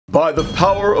By the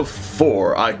power of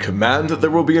 4, I command that there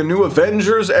will be a new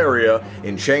Avengers area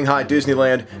in Shanghai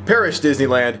Disneyland, Paris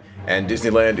Disneyland, and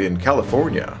Disneyland in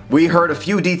California. We heard a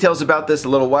few details about this a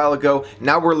little while ago.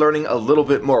 Now we're learning a little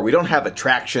bit more. We don't have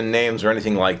attraction names or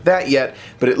anything like that yet,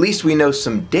 but at least we know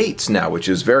some dates now, which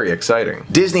is very exciting.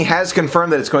 Disney has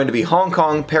confirmed that it's going to be Hong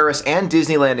Kong, Paris, and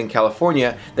Disneyland in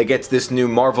California that gets this new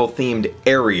Marvel-themed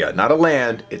area. Not a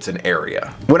land, it's an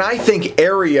area. When I think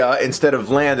area instead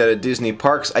of land at a Disney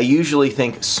parks, I usually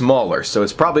think smaller, so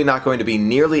it's probably not going to be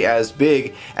nearly as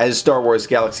big as Star Wars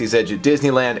Galaxy's Edge at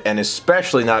Disneyland, and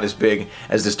especially not as big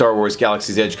as the Star Wars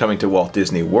Galaxy's Edge coming to Walt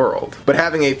Disney World. But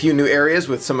having a few new areas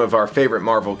with some of our favorite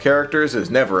Marvel characters is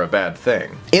never a bad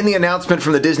thing. In the announcement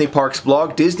from the Disney Parks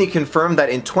blog, Disney confirmed that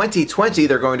in 2020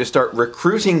 they're going to start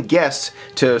recruiting guests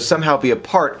to somehow be a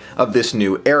part of this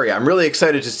new area. I'm really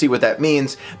excited to see what that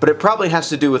means, but it probably has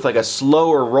to do with like a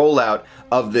slower rollout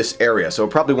of this area. So it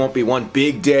probably won't be one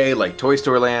big day like Toy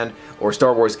Story Land or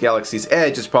Star Wars Galaxy's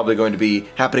Edge. It's probably going to be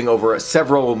happening over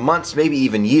several months, maybe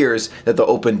even years, that they'll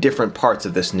open different parts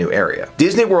of this new area.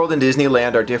 Disney World and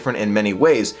Disneyland are different in many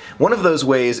ways. One of those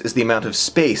ways is the amount of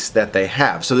space that they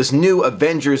have. So this new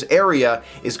Avengers area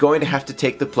is going to have to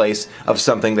take the place of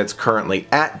something that's currently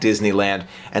at Disneyland,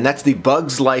 and that's the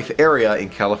Bugs Life area in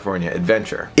California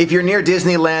Adventure. If you're near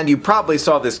Disneyland, you probably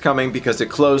saw this coming because it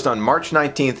closed on March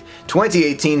 19th,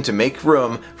 2018 to make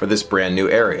room for this brand new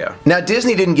area. Now,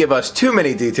 Disney didn't give us too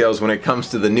many details when it comes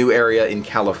to the new area in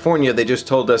California. They just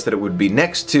told us that it would be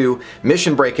next to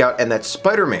Mission Breakout and that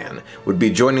Spider-Man would be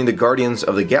joining the Guardians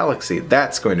of the Galaxy.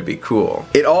 That's going to be cool.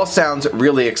 It all sounds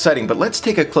really exciting, but let's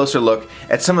take a closer look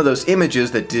at some of those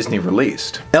images that Disney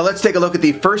released. Now let's take a look at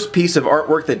the first piece of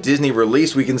artwork that Disney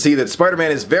released. We can see that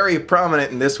Spider-Man is very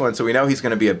prominent in this one, so we know he's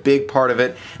going to be a big part of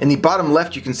it. In the bottom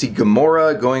left, you can see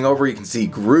Gamora going over, you can see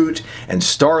Groot and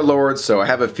Star-Lord, so I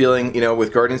have a feeling, you know,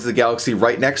 with Guardians of the Galaxy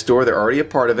right next door, they're already a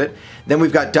part of it. Then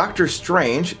we've got Doctor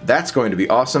Strange, that's going to be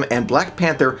awesome, and Black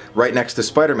Panther right next to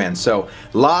Spider-Man, so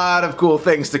a lot of cool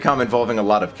things to come involving a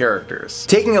lot of characters.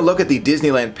 Taking a look at the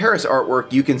Disneyland Paris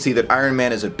artwork, you can see that Iron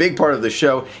Man is a big part of the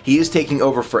show. He is taking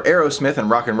over for Aerosmith and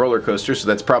Rock and Roller Coaster, so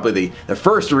that's probably the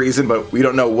first reason, but we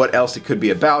don't know what else it could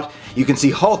be about. You can see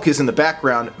Hulk is in the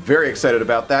background, very excited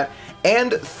about that.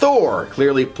 And Thor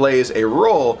clearly plays a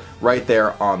role right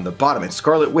there on the bottom, and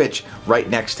Scarlet Witch right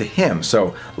next to him,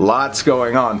 so lots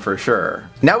going on for sure.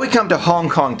 Now we come to Hong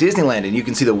Kong Disneyland, and you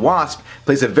can see the Wasp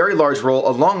plays a very large role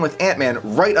along with Antman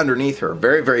right underneath her.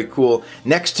 Very, very cool.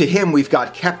 Next to him we've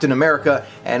got Captain America,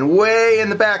 and way in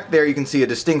the back there you can see a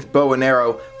distinct bow and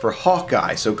arrow for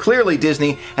Hawkeye. So clearly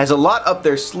Disney has a lot up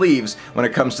their sleeves when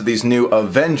it comes to these new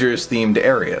Avengers themed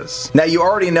areas. Now you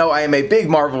already know I am a big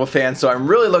Marvel fan, so I'm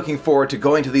really looking forward to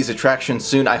going to these attractions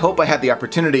soon. I hope I have the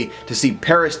opportunity to see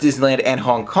Paris Disneyland and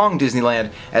Hong Kong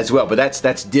Disneyland as well, but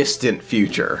that's distant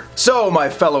future. So my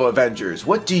fellow Avengers,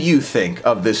 what do you think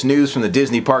of this news from the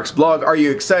Disney Parks blog? Are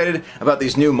you excited about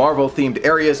these new Marvel themed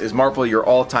areas? Is Marvel your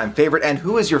all-time favorite? And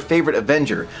who is your favorite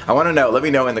Avenger? I want to know. Let me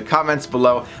know in the comments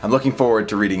below. I'm looking forward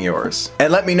to reading yours.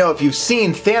 And let me know if you've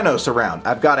seen Thanos around.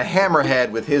 I've got a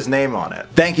hammerhead with his name on it.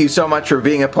 Thank you so much for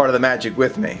being a part of the magic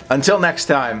with me. Until next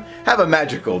time, have a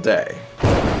magical day.